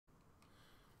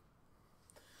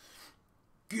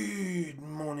Good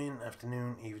morning,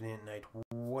 afternoon, evening, night,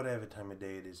 whatever time of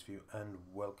day it is for you, and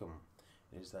welcome.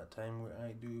 It is that time where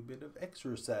I do a bit of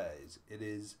exercise. It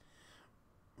is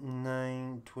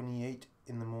 9:28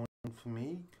 in the morning for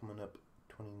me, coming up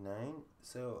 29.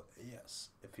 So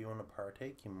yes, if you want to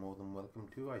partake, you're more than welcome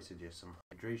to. I suggest some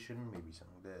hydration, maybe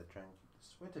something to try and keep the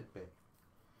sweat at bay.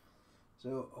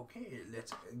 So okay,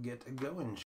 let's get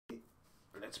going.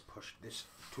 Let's push this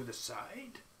to the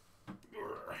side.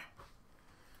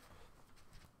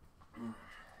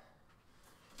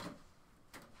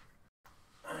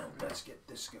 And let's get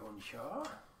this going here.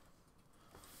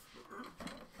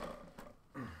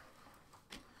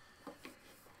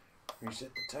 Reset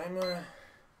the timer.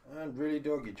 And really,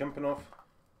 dog, you're jumping off.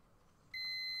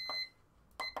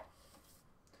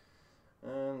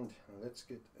 And let's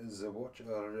get the watch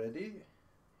ready.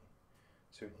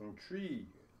 So in 3,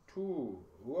 2,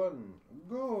 1,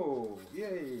 go!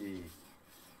 Yay!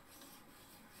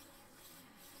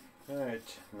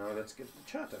 Alright, now let's get the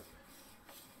chat up.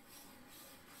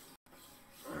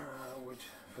 Wait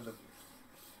for the...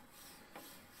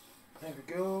 There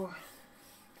we go.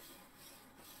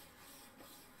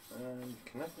 And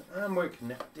connect. And we're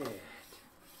connected.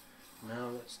 Now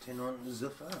let's turn on the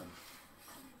fan.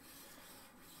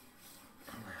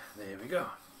 There we go.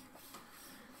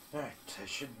 Alright, I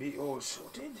should be all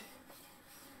sorted.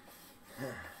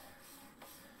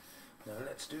 Now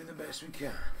let's do the best we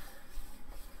can.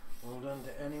 Well done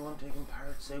to anyone taking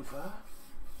part so far.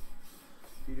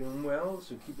 You're doing well,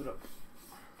 so keep it up.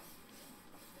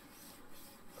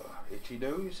 Oh, itchy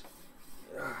nose.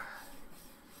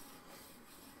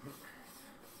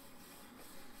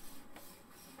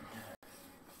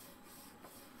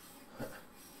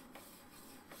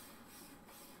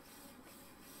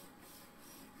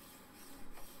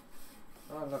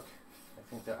 Oh look, I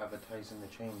think they're advertising the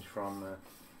change from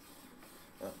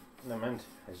no, I meant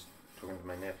I was talking to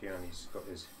my nephew and he's got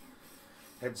his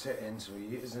headset in, so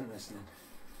he isn't listening.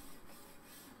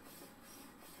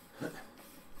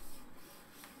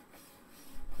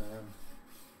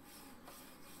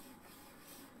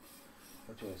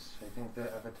 But yes, I think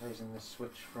they're advertising the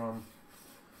switch from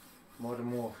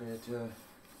Modern Warfare to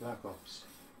Black Ops.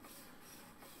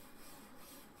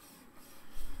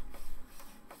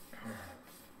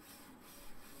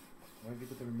 Why have you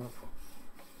got the remote for?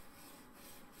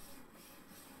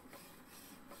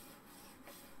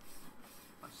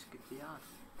 I skipped the ad.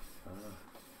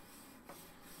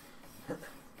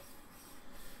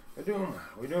 We're doing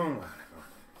well, everyone.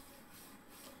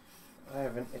 I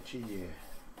have an itchy ear.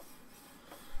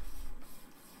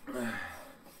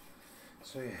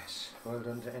 So yes, well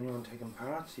done to anyone taking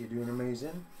part. You're doing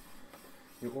amazing.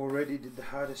 You already did the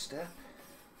hardest step,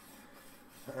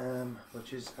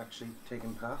 which is actually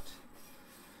taking part.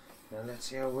 Now let's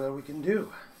see how well we can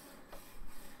do.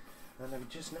 And I've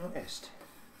just noticed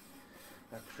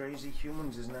that Crazy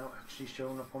Humans is now actually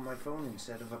showing up on my phone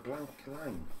instead of a blank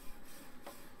line.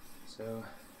 So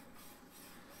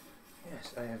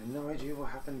yes, I have no idea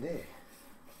what happened there.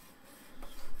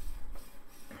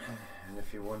 And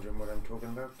if you're wondering what I'm talking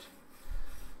about,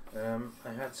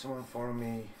 I had someone follow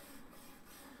me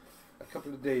a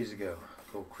couple of days ago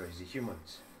called Crazy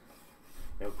Humans.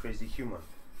 No, Crazy Human.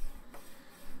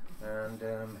 And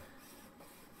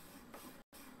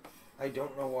I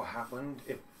don't know what happened.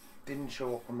 It didn't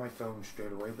show up on my phone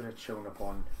straight away, but it's shown up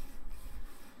on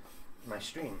my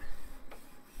stream.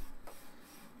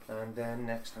 And then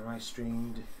next time I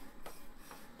streamed,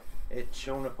 it's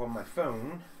shown up on my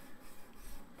phone.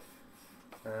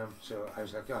 So I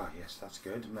was like, oh yes, that's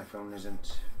good. My phone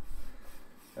isn't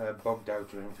bogged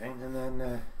out or anything. And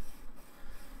then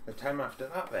the time after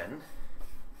that, then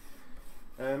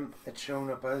it's shown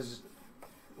up as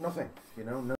nothing. You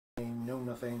know, no name, no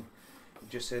nothing. It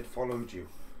just said followed you.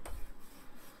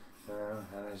 And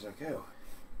I was like, oh,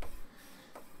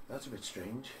 that's a bit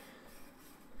strange.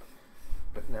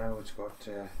 But now it's got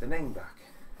the name back.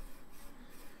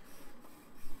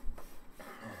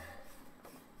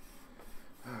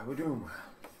 We're doing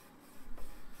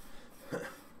well.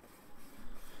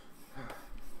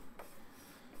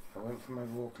 I went for my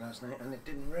walk last night and it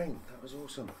didn't rain. That was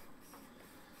awesome.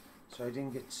 So I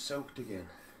didn't get soaked again,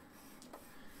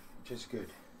 which is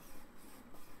good.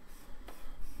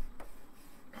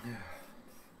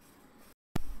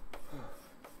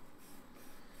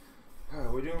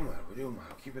 We're doing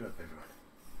well. Keep it up,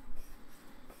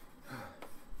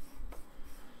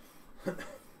 everyone.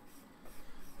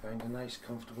 Find a nice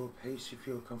comfortable pace you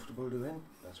feel comfortable doing.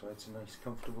 That's why it's a nice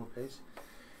comfortable pace.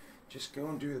 Just go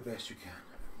and do the best you can,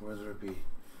 whether it be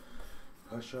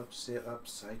push-ups,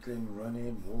 sit-ups, cycling,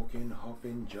 running, walking,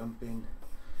 hopping, jumping,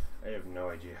 I have no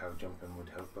idea how jumping would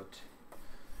help, but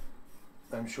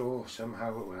I'm sure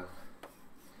somehow it will.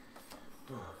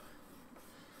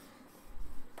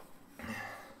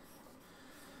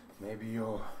 Maybe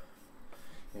you're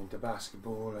into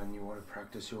basketball and you want to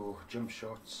practice your jump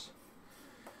shots,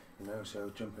 you know,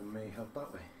 so jumping may help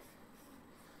that way.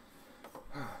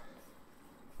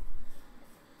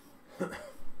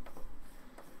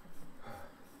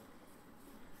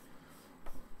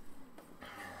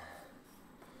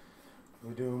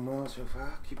 We're doing well so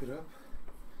far. Keep it up.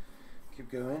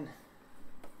 Keep going.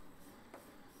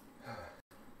 I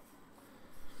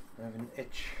have an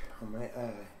itch on my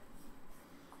eye.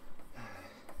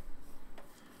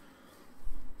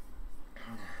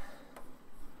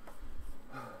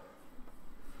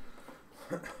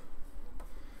 Come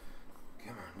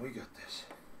on, we got this.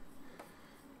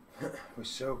 We're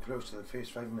so close to the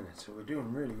first 5 minutes, so we're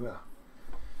doing really well.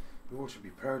 You all should be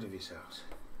proud of yourselves.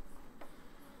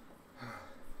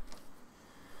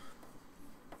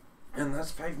 And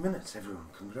that's 5 minutes, everyone.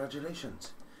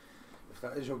 Congratulations. If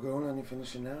that is your goal and you're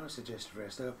finishing now, I suggest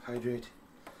rest up, hydrate,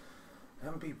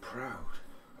 and be proud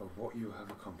of what you have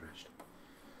accomplished.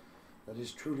 That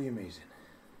is truly amazing.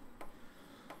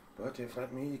 But if,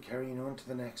 like me, you're carrying on to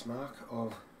the next mark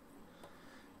of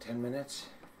 10 minutes,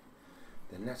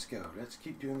 then let's go. Let's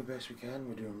keep doing the best we can.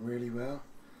 We're doing really well.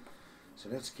 So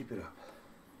let's keep it up.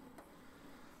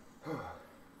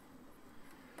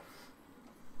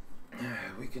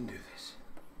 We can do this.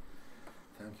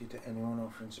 Thank you to anyone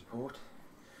offering support.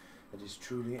 It is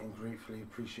truly and gratefully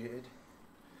appreciated.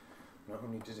 Not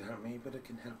only does it help me, but it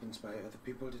can help inspire other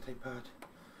people to take part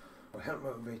or help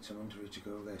motivate someone to reach a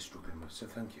goal they're struggling with. So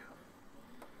thank you.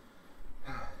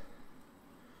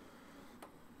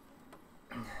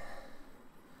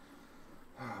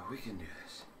 We can do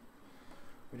this.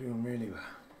 We're doing really well.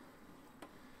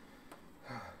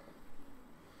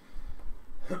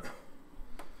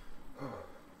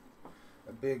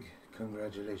 A big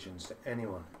congratulations to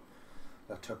anyone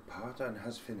that took part and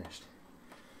has finished.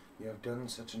 You have done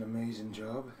such an amazing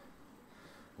job,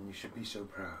 and you should be so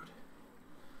proud.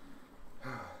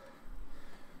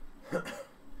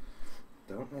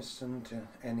 Don't listen to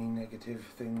any negative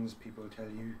things people tell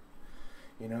you.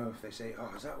 You know, if they say,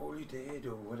 oh, is that all you did,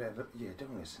 or whatever, yeah,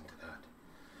 don't listen to that.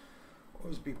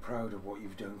 Always be proud of what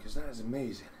you've done, because that is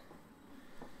amazing.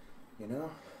 You know?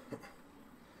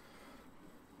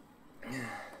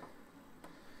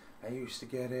 I used to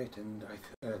get it, and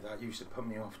that used to put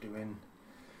me off doing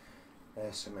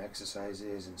some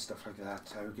exercises and stuff like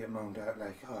that. I would get moaned at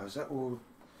like, oh, is that all,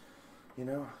 you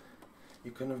know,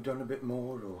 you couldn't have done a bit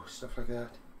more, or stuff like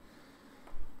that.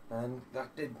 And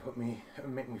that did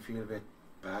make me feel a bit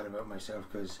bad about myself,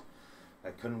 because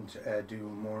I couldn't do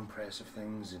more impressive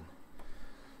things.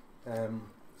 And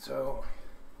so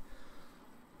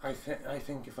I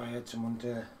think if I had someone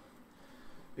to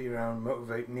be around,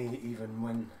 motivate me even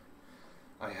when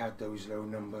I had those low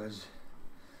numbers,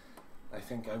 I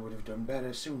think I would have done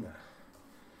better sooner.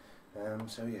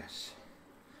 So yes,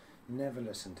 never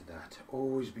listen to that.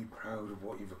 Always be proud of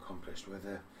what you've accomplished,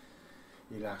 whether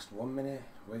you last 1 minute,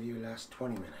 whether you last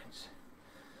 20 minutes.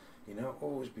 You know,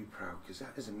 always be proud, because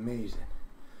that is amazing.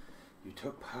 You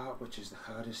took part, which is the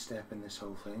hardest step in this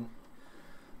whole thing,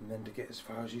 and then to get as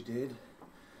far as you did,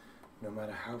 no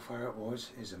matter how far it was,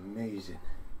 is amazing.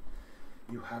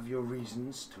 You have your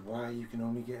reasons to why you can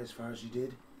only get as far as you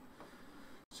did.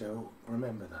 So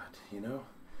remember that, you know,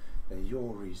 they're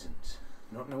your reasons,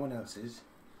 not no one else's.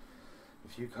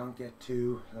 If you can't get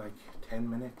to like 10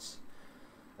 minutes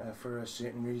for a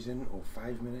certain reason, or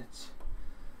 5 minutes,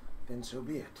 then so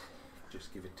be it.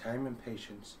 Just give it time and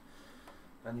patience,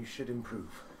 and you should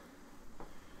improve.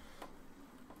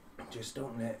 Just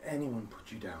don't let anyone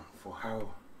put you down for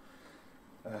how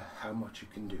much you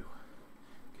can do,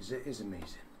 because it is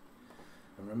amazing.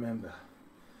 And remember,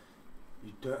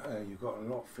 you got a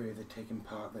lot further taking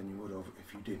part than you would have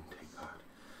if you didn't take part.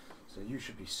 So you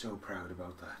should be so proud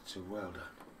about that. So well done.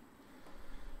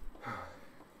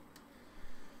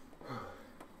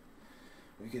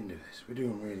 We can do this. We're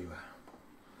doing really well.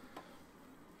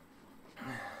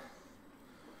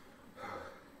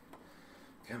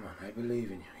 Come on, I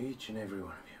believe in you, each and every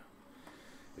one of you.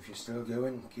 If you're still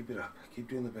going, keep it up. Keep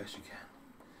doing the best you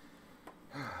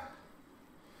can.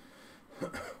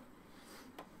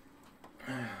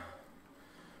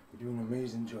 We're doing an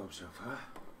amazing job so far.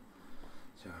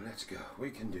 So let's go.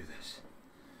 We can do this.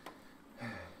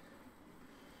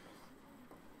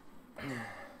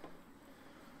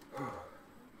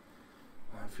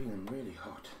 I'm feeling really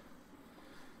hot.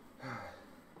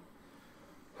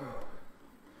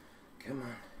 Come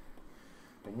on.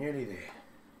 We're nearly there.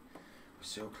 We're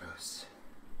so close.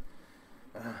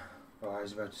 Oh, I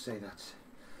was about to say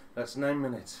that's 9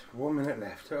 minutes. 1 minute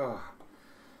left. Oh,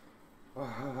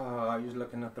 I was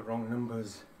looking at the wrong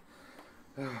numbers.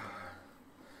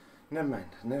 Never mind.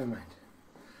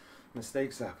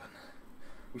 Mistakes happen.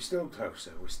 We're still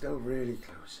closer. We're still really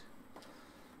close.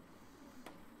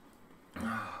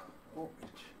 Oh,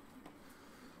 itch.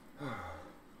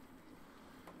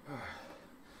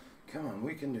 Come on,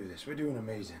 we can do this. We're doing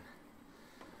amazing.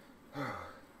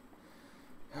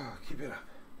 Keep it up.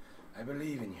 I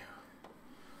believe in you.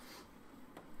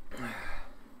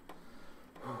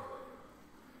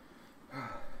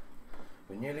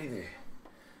 We're nearly there.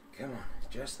 Come on,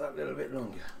 just that little bit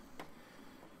longer.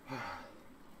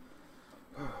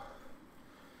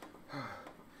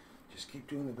 Just keep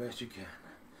doing the best you can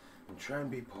and try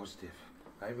and be positive.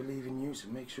 I believe in you, so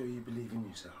make sure you believe in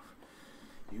yourself.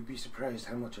 You'd be surprised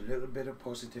how much a little bit of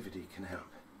positivity can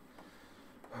help.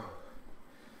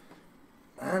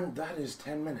 And that is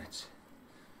 10 minutes.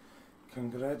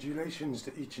 Congratulations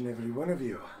to each and every one of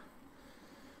you.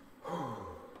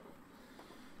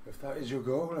 If that is your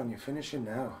goal and you're finishing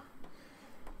now,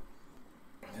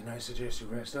 then I suggest you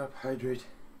rest up, hydrate,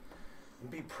 and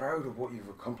be proud of what you've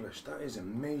accomplished. That is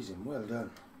amazing. Well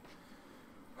done.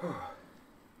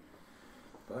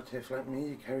 But if, like me,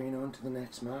 you're carrying on to the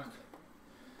next mark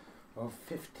of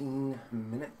 15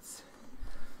 minutes,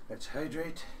 let's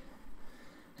hydrate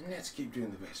and let's keep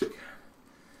doing the best we can,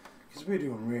 because we're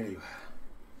doing really well.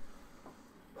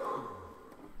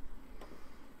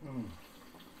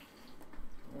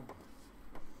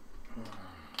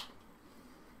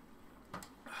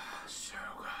 So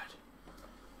good.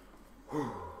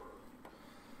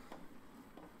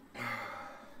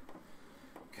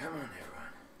 Come on,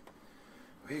 everyone.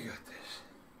 We got this.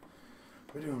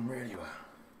 We're doing really well.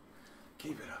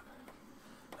 Keep it up.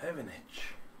 I have an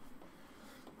itch.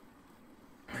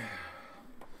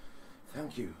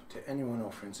 Thank you to anyone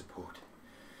offering support.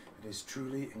 It is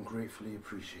truly and gratefully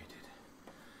appreciated.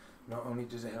 Not only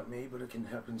does it help me, but it can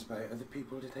help inspire other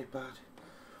people to take part,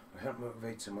 or help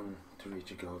motivate someone to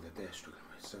reach a goal that they're struggling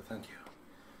with. So thank you.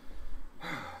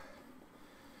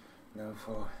 Now,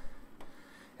 for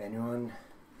anyone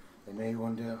that may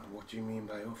wonder, what do you mean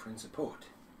by offering support?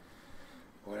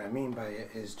 What I mean by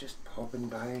it is just popping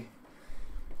by,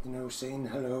 saying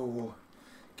hello, or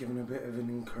giving a bit of an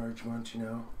encouragement,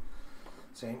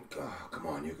 saying, oh, come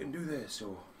on, you can do this,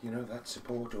 or, that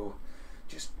support, or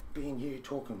just being here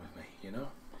talking with me,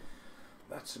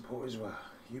 That's support as well.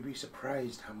 You'd be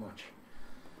surprised how much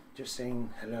just saying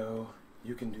hello,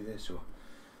 you can do this, or,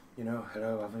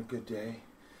 hello, having a good day.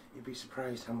 You'd be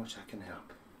surprised how much that can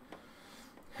help.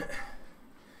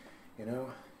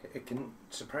 It can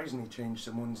surprisingly change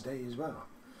someone's day as well,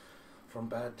 from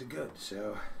bad to good.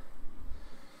 So,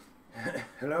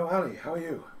 hello Ali, how are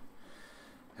you?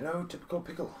 Hello Typical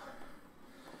Pickle,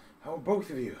 how are both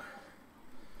of you?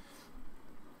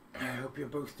 I hope you're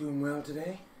both doing well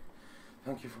today.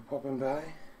 Thank you for popping by.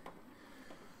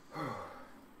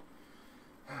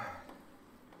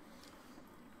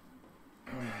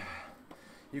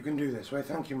 You can do this. Why,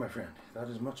 thank you, my friend. That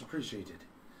is much appreciated.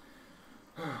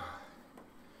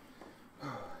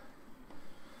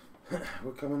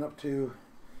 We're coming up to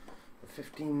the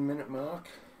 15-minute mark.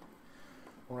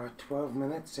 We're at 12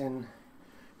 minutes and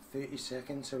 30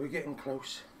 seconds, so we're getting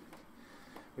close.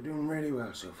 We're doing really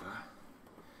well so far.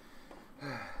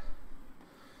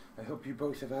 I hope you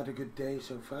both have had a good day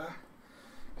so far,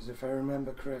 because if I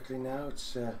remember correctly now,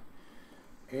 it's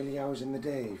early hours in the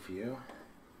day for you.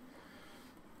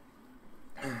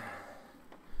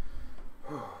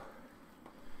 Oh,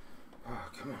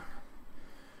 come on.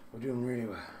 We're doing really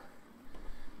well.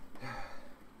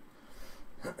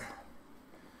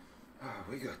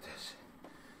 We got this.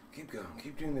 Keep going.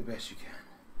 Keep doing the best you can.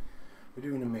 We're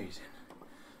doing amazing.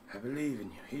 I believe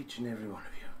in you, each and every one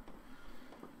of you.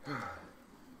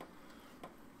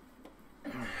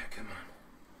 Come on.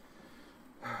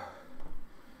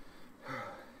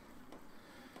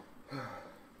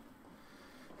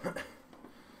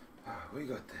 We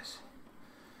got this.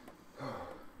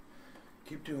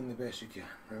 Keep doing the best you can.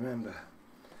 Remember,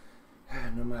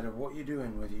 no matter what you're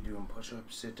doing, whether you're doing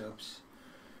push-ups, sit-ups,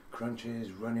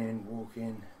 crunches, running,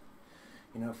 walking,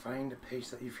 find a pace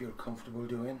that you feel comfortable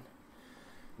doing,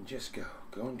 and just go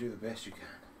and do the best you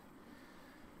can.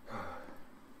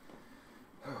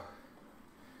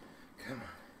 Come on,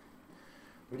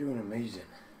 we're doing amazing.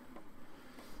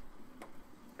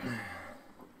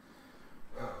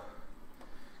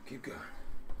 Keep going,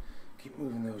 keep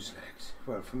moving those legs.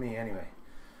 Well, for me anyway.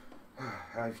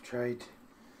 I've tried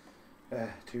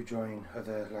to join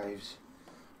other lives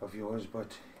of yours,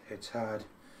 but it's hard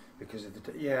because of the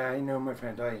yeah, I know, my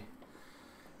friend.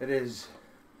 It is.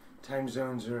 Time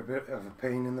zones are a bit of a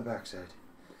pain in the backside.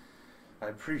 I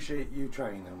appreciate you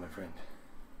trying though, my friend.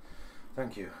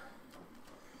 Thank you.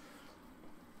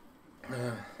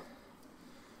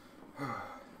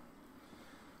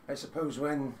 I suppose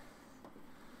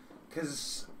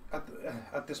because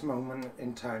at this moment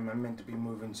in time I'm meant to be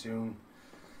moving soon,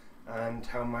 and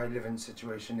how my living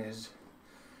situation is,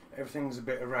 everything's a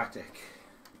bit erratic.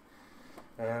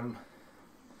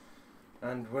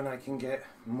 And when I can get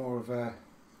more of a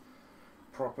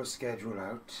proper schedule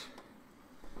out,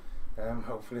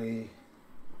 hopefully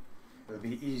it'll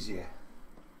be easier.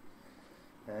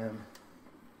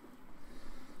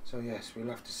 So yes, we'll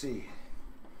have to see.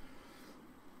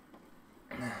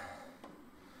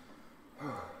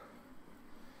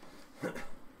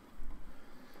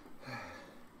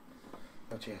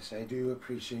 But yes, I do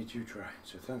appreciate you trying,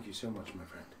 so thank you so much, my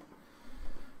friend.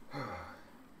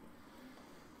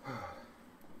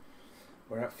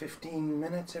 We're at 15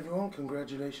 minutes, everyone.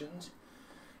 Congratulations.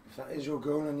 If that is your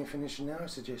goal and you're finishing now, I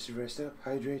suggest you rest up,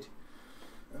 hydrate,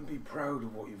 and be proud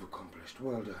of what you've accomplished.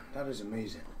 Well done. That is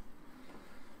amazing.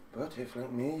 But if,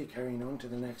 like me, you're carrying on to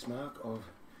the next mark of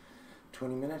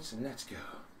 20 minutes, then let's go.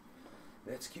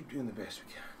 Let's keep doing the best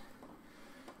we can.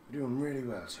 We're doing really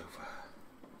well so far.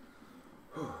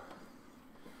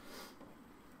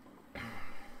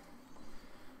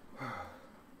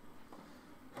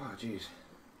 Oh, jeez.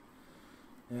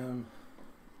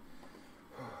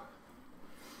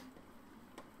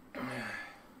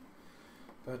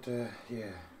 But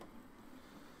yeah.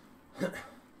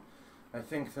 I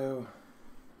think though,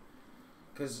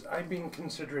 because I've been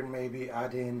considering maybe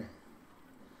adding,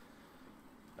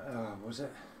 was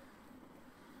it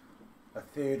a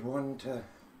third one to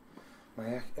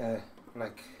my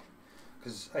like,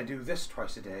 because I do this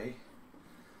twice a day,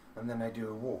 and then I do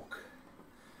a walk,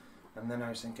 and then I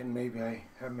was thinking maybe I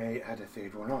may add a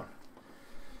third one on,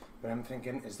 but I'm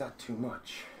thinking, is that too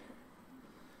much?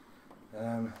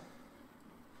 I'm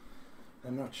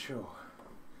not sure,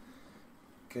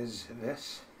 because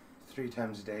this 3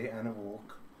 times a day and a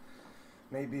walk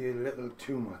may be a little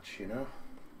too much, you know,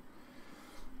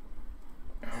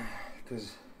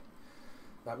 because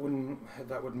that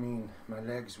would mean my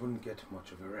legs wouldn't get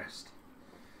much of a rest.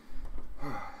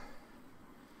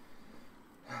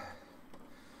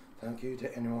 Thank you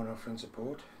to anyone offering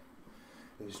support.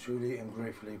 It is truly and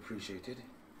gratefully appreciated.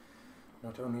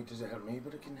 Not only does it help me,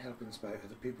 but it can help inspire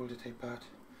other people to take part,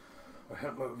 or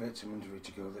help motivate someone to reach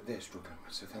a goal that they're struggling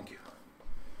with, so thank you.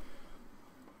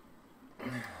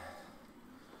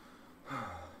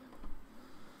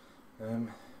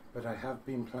 But I have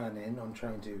been planning on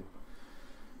trying to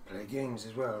play games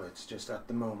as well. It's just at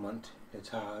the moment it's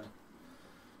hard,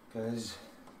 because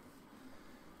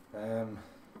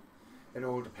it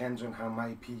all depends on how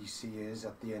my PC is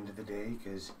at the end of the day,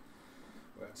 because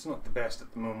well, it's not the best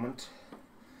at the moment,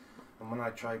 and when I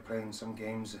try playing some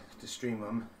games to stream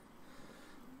them,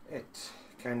 it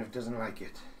kind of doesn't like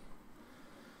it.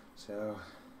 So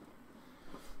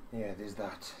yeah, there's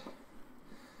that.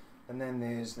 And then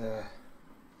there's the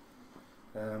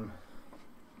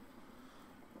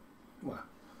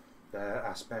the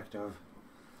aspect of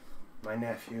my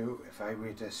nephew. If I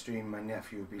were to stream, my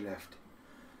nephew would be left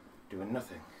doing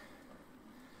nothing,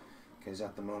 because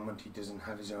at the moment he doesn't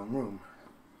have his own room.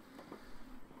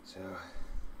 So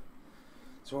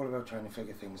it's all about trying to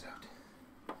figure things out.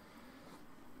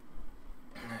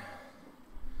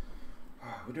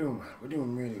 We're doing well. We're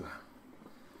doing really well.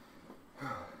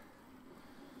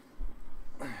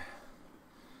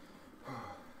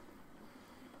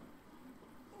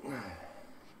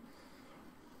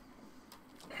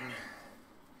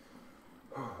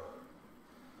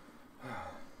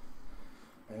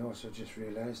 I also just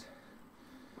realised,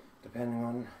 depending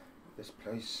on this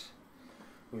place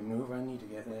we move, I need to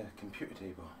get a computer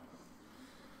table.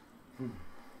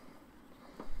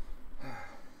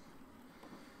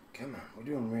 Come on, we're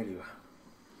doing really well.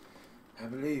 I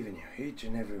believe in you, each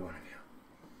and every one of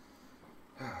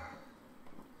you.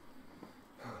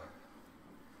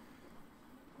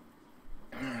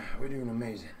 We're doing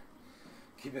amazing.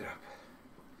 Keep it up.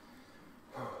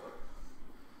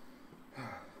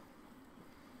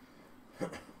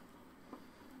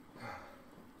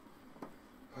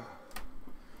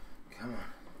 Come on,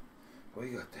 we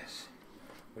got this.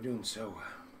 We're doing so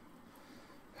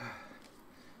well.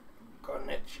 Got an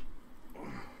itch.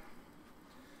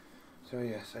 So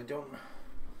yes, I don't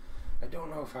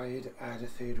know if I'd add a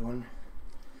third one.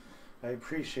 I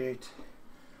appreciate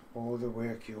all the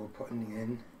work you're putting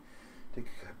in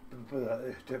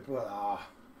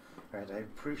I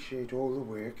appreciate all the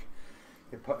work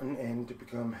you're putting in to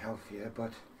become healthier,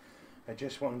 but I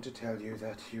just wanted to tell you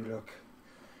that you look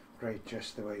great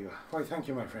just the way you are. Why, thank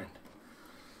you, my friend.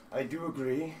 I do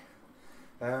agree.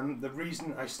 The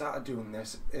reason I started doing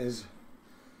this is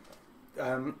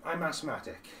I'm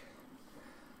asthmatic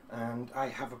and I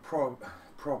have a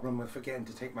problem with forgetting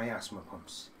to take my asthma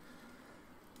pumps.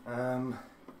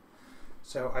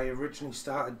 So I originally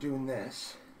started doing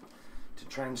this to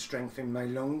try and strengthen my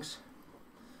lungs,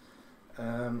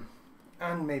 and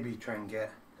maybe try and get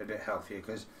a bit healthier,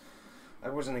 because I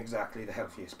wasn't exactly the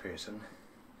healthiest person.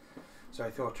 So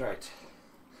I thought, right,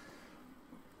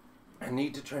 I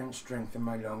need to try and strengthen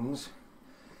my lungs,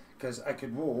 because I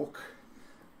could walk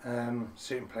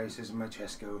certain places and my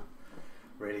chest go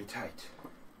really tight,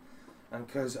 and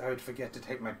because I would forget to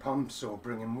take my pumps or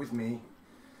bring them with me,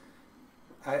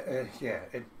 yeah,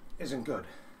 it isn't good.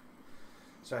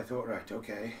 So I thought, right,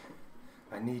 okay,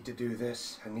 I need to do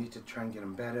this, I need to try and get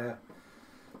them better.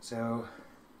 So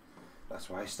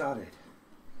that's why I started.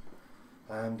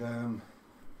 And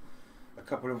a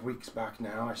couple of weeks back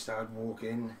now I started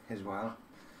walking as well,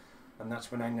 and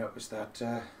that's when I noticed that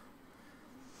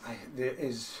there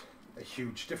is a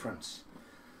huge difference.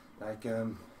 Like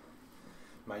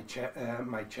my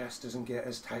chest doesn't get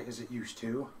as tight as it used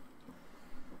to.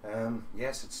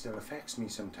 Yes, it still affects me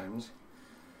sometimes,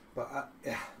 but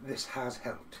yeah, this has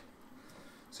helped,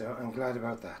 so I'm glad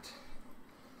about that.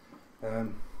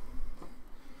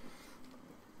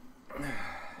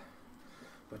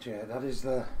 But yeah, that is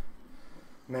the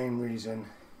main reason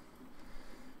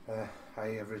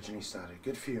I originally started.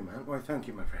 Good for you, man. Why, thank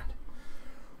you, my friend.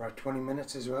 We're at 20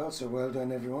 minutes as well, so well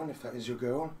done, everyone, if that is your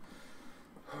goal.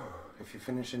 If you're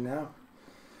finishing now,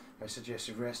 I suggest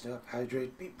you rest up,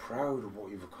 hydrate, be proud of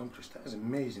what you've accomplished. That is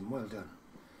amazing, well done.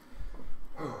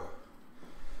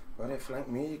 But if, like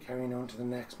me, you're carrying on to the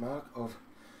next mark of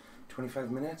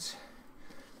 25 minutes,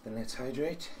 then let's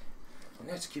hydrate, and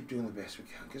let's keep doing the best we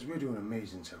can, because we're doing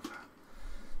amazing so far.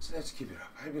 So let's keep it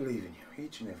up. I believe in you,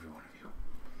 each and every one of you.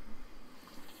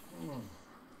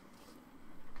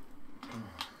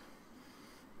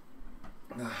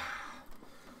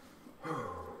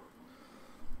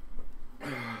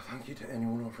 Thank you to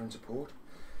anyone offering support.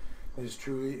 It is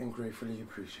truly and gratefully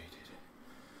appreciated.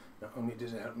 Not only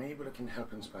does it help me, but it can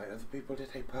help inspire other people to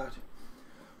take part,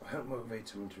 or help motivate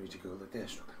someone to reach a goal that they're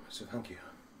struggling with. So thank you.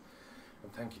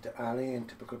 And thank you to Ali and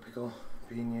Typical Pickle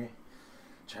being here,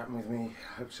 chatting with me. It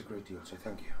helps a great deal, so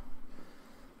thank you.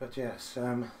 But yes,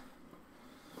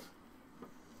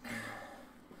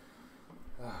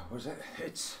 was it?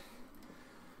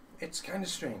 It's kind of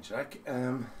strange. Like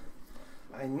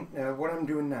what I'm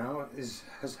doing now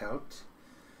has helped,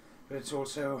 but it's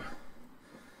also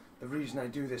the reason I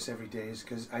do this every day is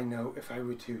because I know if I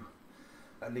were to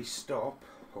at least stop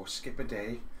or skip a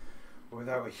day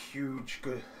without a huge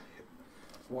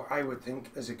what I would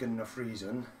think is a good enough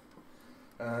reason,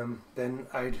 then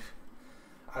I'd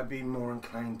be more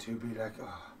inclined to be like,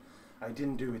 oh, I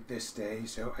didn't do it this day,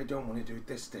 so I don't want to do it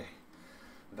this day.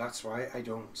 That's why I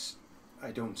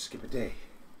don't skip a day.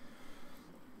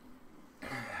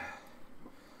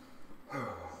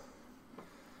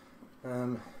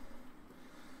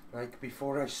 Like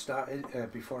before I started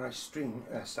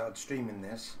streaming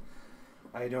this,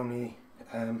 I'd only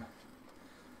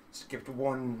skipped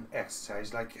one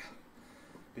exercise. Like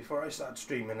before I started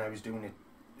streaming, I was doing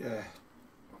it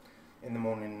in the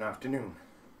morning and afternoon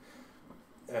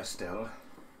still,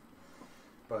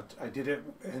 but I did it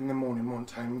in the morning one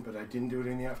time, but I didn't do it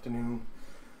in the afternoon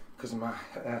because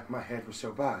my head was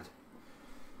so bad.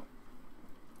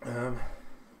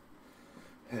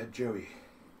 Joey.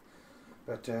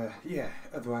 But yeah,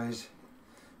 otherwise,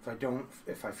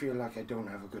 if I feel like I don't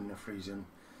have a good enough reason,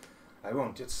 I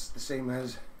won't. It's the same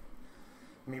as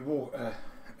me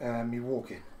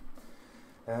walking.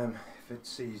 If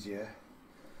it's easier,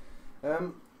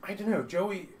 I don't know.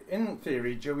 Joey, in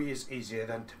theory, Joey is easier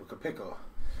than Typical Pickle.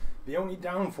 The only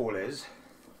downfall is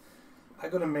I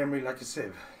got a memory like a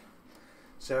sieve.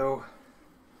 So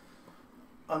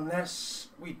unless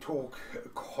we talk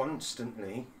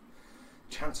constantly,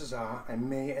 chances are I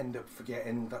may end up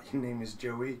forgetting that your name is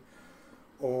Joey,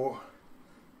 or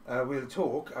we'll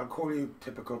talk, I'll call you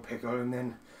Typical Pickle, and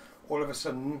then all of a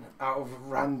sudden, out of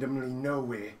randomly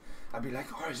nowhere, I'll be like,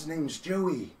 oh, his name's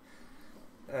Joey,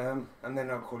 and then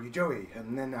I'll call you Joey,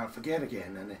 and then I'll forget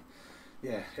again, and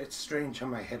yeah, it's strange how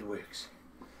my head works.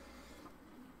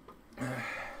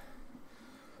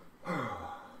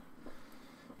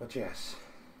 But yes,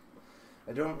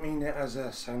 I don't mean it as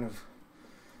a sign of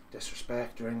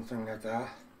disrespect or anything like that,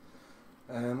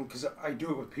 because I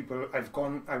do it with people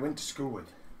I went to school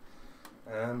with,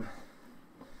 and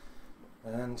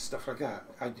stuff like that.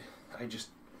 I just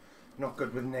not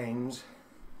good with names.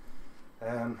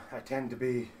 I tend to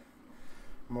be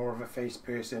more of a face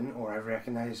person, or I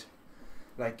recognise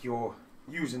like your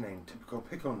username, typical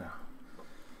pickle now.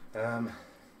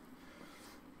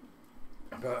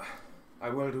 But I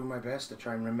will do my best to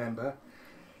try and remember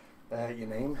your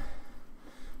name.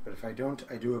 But if I don't,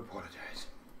 I do apologise.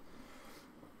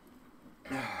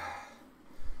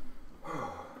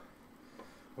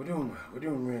 We're doing well. We're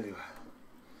doing really well.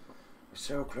 We're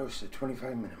so close to the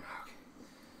 25-minute mark.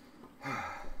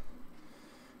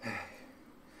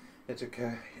 It's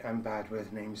okay. I'm bad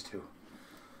with names too.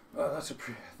 Oh,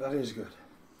 that is good.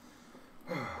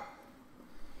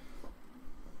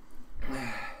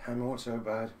 I'm also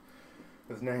bad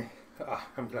with name.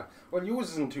 I'm glad. Well, yours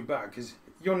isn't too bad because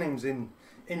your name's in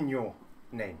your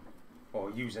name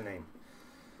or username.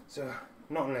 So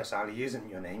not unless Ali isn't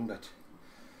your name, but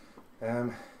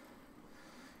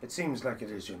it seems like it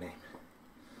is your name,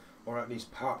 or at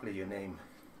least partly your name.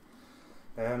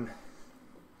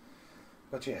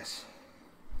 But yes.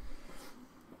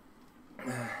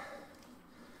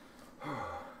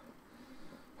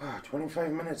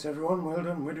 25 minutes, everyone. Well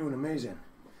done. We're doing amazing.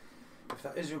 If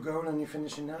that is your goal and you're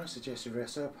finishing now, I suggest you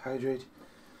rest up, hydrate,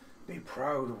 be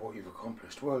proud of what you've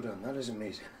accomplished. Well done. That is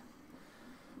amazing.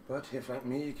 But if, like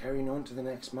me, you're carrying on to the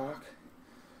next mark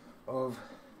of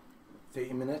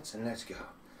 30 minutes, and let's go.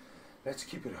 Let's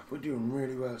keep it up. We're doing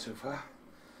really well so far.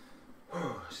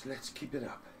 So let's keep it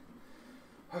up.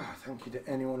 Thank you to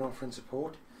anyone offering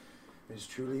support. It is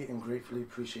truly and gratefully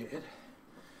appreciated.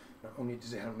 Not only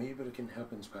does it help me, but it can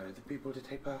help inspire other people to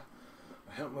take part,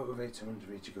 or help motivate someone to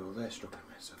reach a goal they're struggling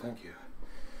with. So thank you.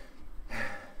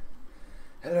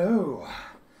 Hello.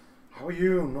 How are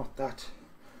you? Not that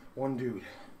one dude.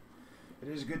 It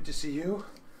is good to see you.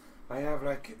 I have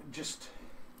like just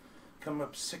come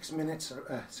up 4 minutes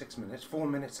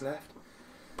left.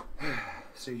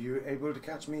 So you're able to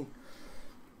catch me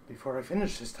before I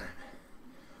finish this time.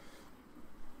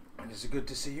 It is good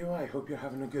to see you. I hope you're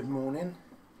having a good morning.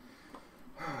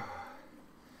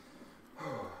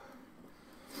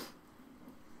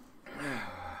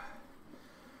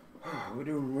 We're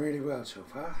doing really well so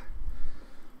far.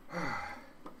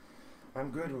 I'm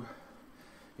good.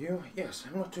 You? Yes,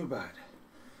 I'm not too bad.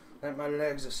 Like my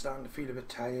legs are starting to feel a bit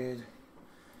tired,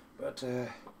 but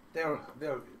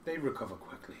they recover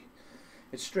quickly.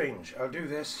 It's strange. I'll do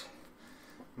this.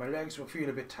 My legs will feel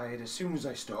a bit tired as soon as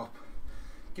I stop.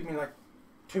 Give me like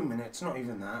 2 minutes, not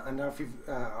even that, and I'll be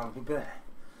there.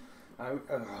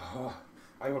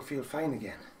 I will feel fine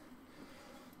again.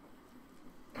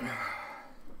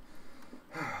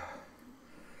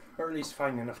 Or at least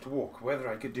fine enough to walk. Whether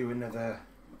I could do another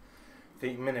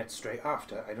 30 minutes straight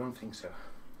after, I don't think so.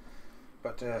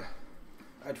 But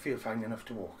I'd feel fine enough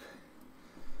to walk.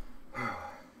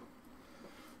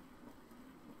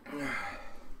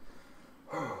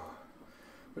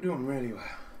 We're doing really well.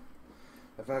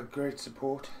 I've had great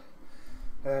support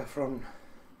from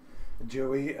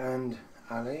Joey and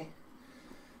Ali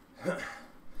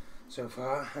so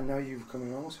far, and now you've come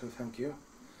along, so thank you.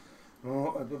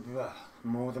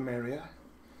 More the merrier.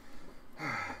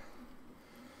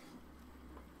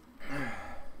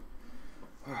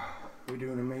 We're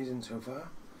doing amazing so far.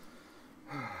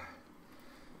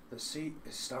 The seat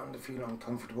is starting to feel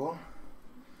uncomfortable.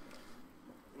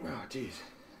 Oh, jeez.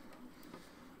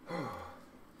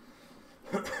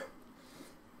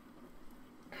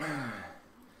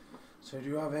 So do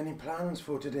you have any plans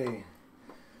for today?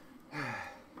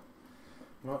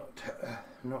 Not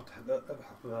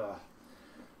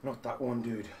that one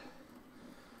dude.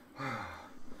 I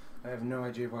have no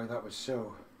idea why that was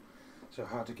so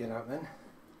hard to get out then.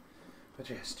 But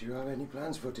yes, do you have any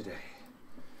plans for today?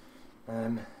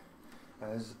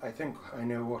 As I think I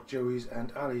know what Joey's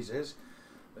and Ali's is,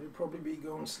 they'll probably be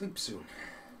going to sleep soon.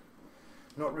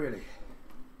 Not really.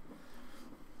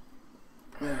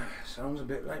 Sounds a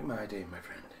bit like my day, my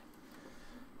friend.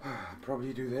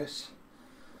 Probably do this.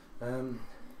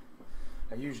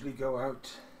 I usually go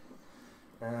out,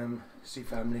 see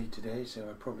family today, so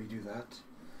I'll probably do that.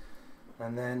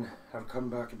 And then I'll come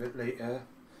back a bit later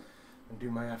and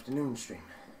do my afternoon stream.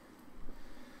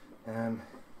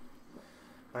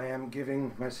 I am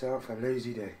giving myself a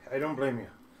lazy day. I don't blame you.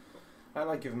 I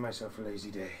like giving myself a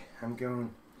lazy day. I'm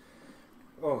going,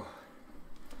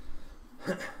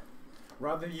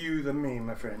 rather you than me,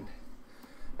 my friend.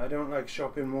 I don't like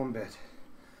shopping one bit.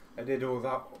 I did all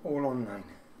that all online.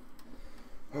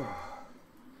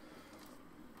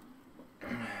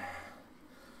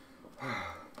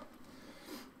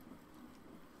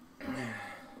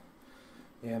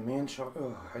 Yeah, me and shop.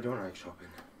 I don't like shopping.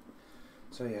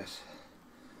 So yes,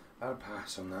 I'll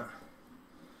pass on that.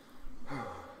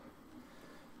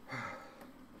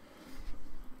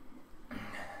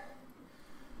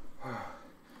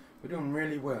 doing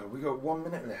really well. We got 1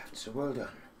 minute left, so well done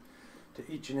to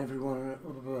each and every one.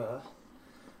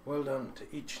 Well done to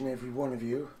each and every one of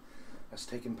you that's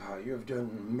taken part. You have done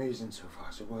amazing so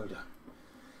far, so well done.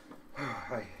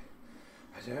 I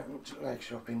don't like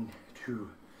shopping too.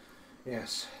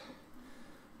 Yes,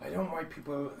 I don't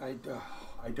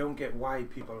get why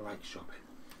people like shopping.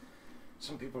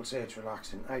 Some people say it's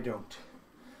relaxing. I don't.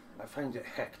 I find it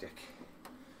hectic.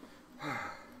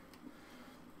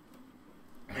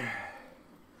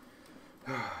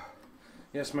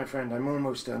 Yes, my friend, I'm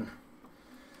almost done.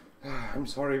 I'm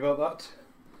sorry about that.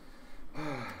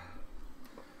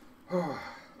 Come on.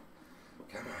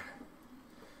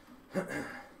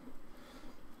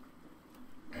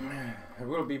 I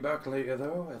will be back later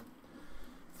though at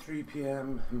 3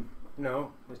 p.m.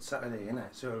 No, it's Saturday, isn't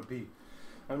it? So it'll be,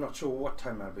 I'm not sure what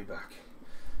time I'll be back.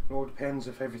 It all depends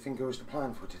if everything goes to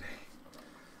plan for today.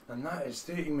 And that is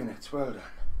 30 minutes, well done.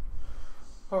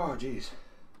 Oh jeez.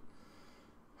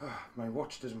 My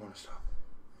watch doesn't want to stop.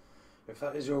 If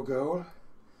that is your goal,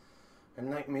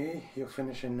 and like me, you're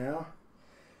finishing now,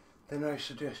 then I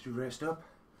suggest you rest up,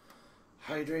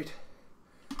 hydrate,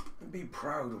 and be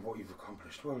proud of what you've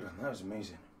accomplished. Well done, that was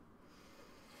amazing.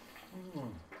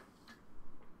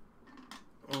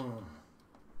 Oh.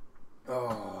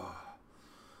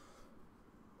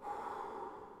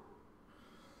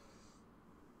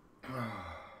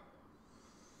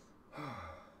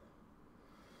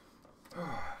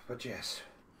 But yes,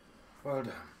 well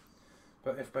done.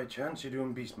 But if by chance you're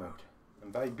doing beast mode,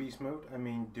 and by beast mode I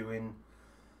mean doing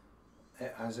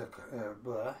it as a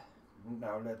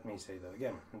now let me say that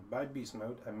again. By beast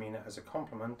mode I mean it as a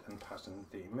compliment and passing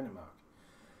the 30-minute mark.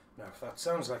 Now if that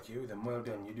sounds like you, then well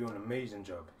done. You're doing an amazing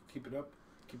job. Keep it up.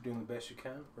 Keep doing the best you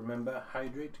can. Remember,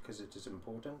 hydrate because it is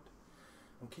important,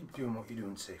 and keep doing what you're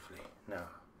doing safely. Now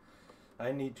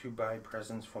I need to buy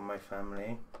presents for my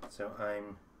family, so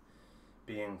I'm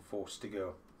being forced to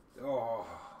go.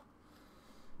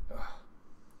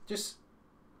 Just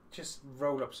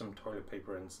roll up some toilet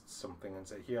paper and something and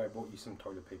say, here, I bought you some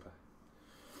toilet paper.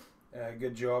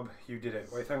 Good job, you did it.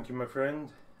 Why, thank you, my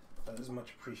friend. That is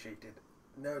much appreciated.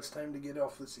 Now it's time to get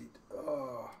off the seat.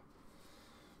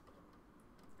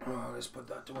 Let's put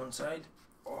that to one side.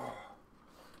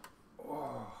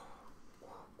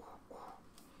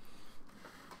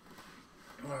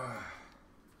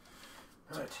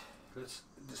 Right, let's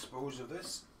dispose of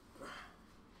this.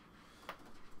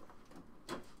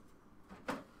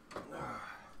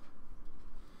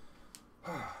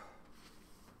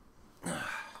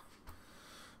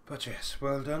 But yes,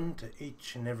 well done to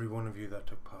each and every one of you that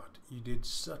took part. You did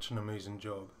such an amazing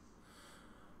job.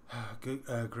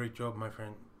 Great job, my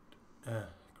friend.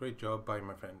 Great job, bye,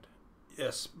 my friend.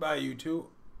 Yes, bye, you two.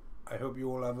 I hope you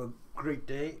all have a great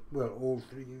day. Well, all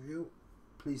three of you.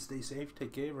 Please stay safe,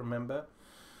 take care, remember,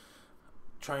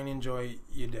 try and enjoy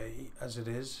your day as it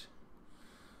is.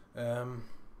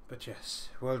 But yes,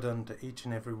 well done to each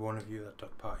and every one of you that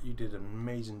took part. You did an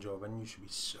amazing job and you should be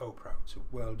so proud. So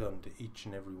well done to each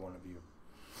and every one of you.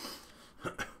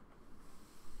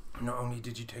 Not only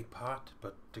did you take part,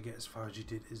 but to get as far as you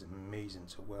did is amazing.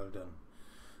 So well done.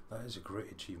 That is a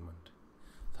great achievement.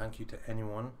 Thank you to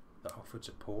anyone that offered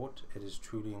support. It is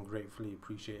truly and gratefully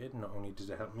appreciated. Not only does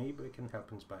it help me, but it can help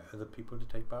inspire other people to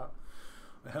take part.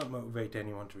 It help motivate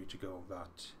anyone to reach a goal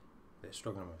that they're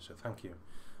struggling with. So thank you.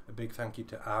 A big thank you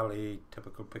to Ali,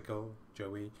 Typical Pickle,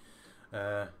 Joey,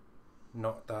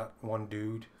 not that one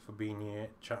dude, for being here,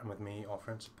 chatting with me,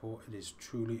 offering support. It is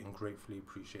truly and gratefully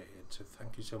appreciated. So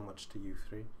thank you so much to you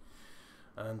three.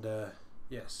 And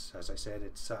yes, as I said,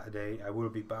 it's Saturday. I will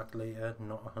be back later,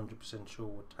 not 100% sure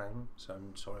what time, so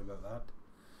I'm sorry about that.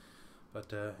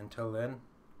 But until then,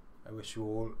 I wish you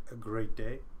all a great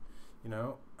day. You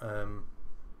know,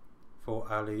 for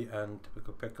Ali and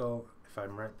Typical Pickle, if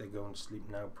I'm right, they're going to sleep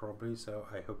now probably, so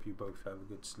I hope you both have a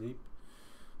good sleep.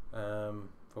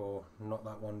 For not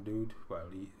that one dude,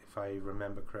 well, if I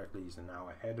remember correctly, he's an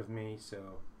hour ahead of me,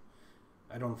 so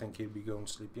I don't think he'll be going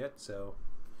to sleep yet, so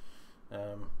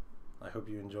I hope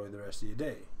you enjoy the rest of your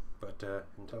day. But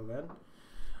until then,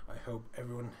 I hope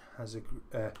everyone has a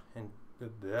that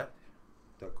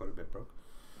got a bit broke.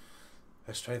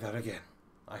 Let's try that again.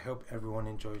 I hope everyone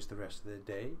enjoys the rest of their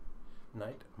day,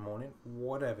 night, morning,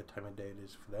 whatever time of day it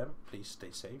is for them. Please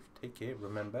stay safe, take care,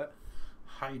 remember,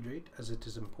 hydrate as it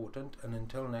is important, and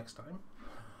until next time,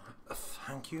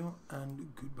 thank you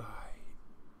and goodbye.